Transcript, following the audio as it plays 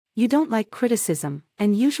You don't like criticism,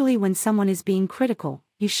 and usually when someone is being critical,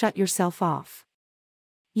 you shut yourself off.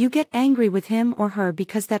 You get angry with him or her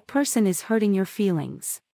because that person is hurting your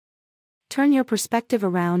feelings. Turn your perspective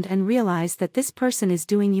around and realize that this person is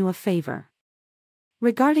doing you a favor.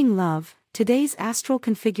 Regarding love, today's astral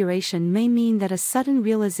configuration may mean that a sudden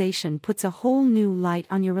realization puts a whole new light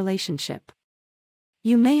on your relationship.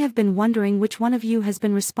 You may have been wondering which one of you has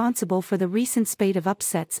been responsible for the recent spate of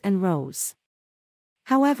upsets and rows.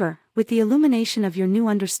 However, with the illumination of your new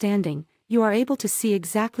understanding, you are able to see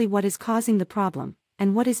exactly what is causing the problem,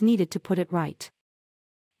 and what is needed to put it right.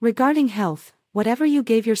 Regarding health, whatever you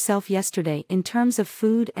gave yourself yesterday in terms of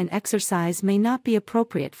food and exercise may not be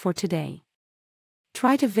appropriate for today.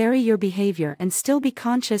 Try to vary your behavior and still be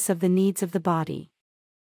conscious of the needs of the body.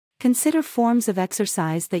 Consider forms of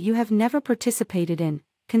exercise that you have never participated in.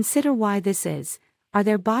 Consider why this is. Are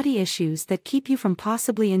there body issues that keep you from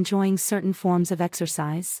possibly enjoying certain forms of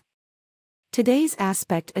exercise? Today's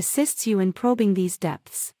aspect assists you in probing these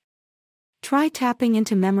depths. Try tapping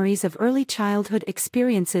into memories of early childhood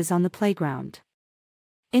experiences on the playground.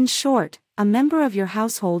 In short, a member of your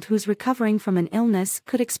household who's recovering from an illness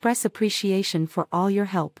could express appreciation for all your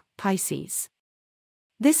help, Pisces.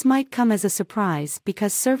 This might come as a surprise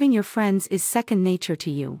because serving your friends is second nature to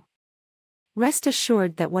you. Rest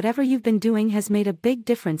assured that whatever you've been doing has made a big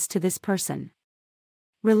difference to this person.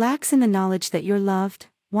 Relax in the knowledge that you're loved,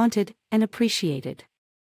 wanted, and appreciated.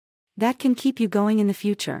 That can keep you going in the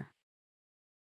future.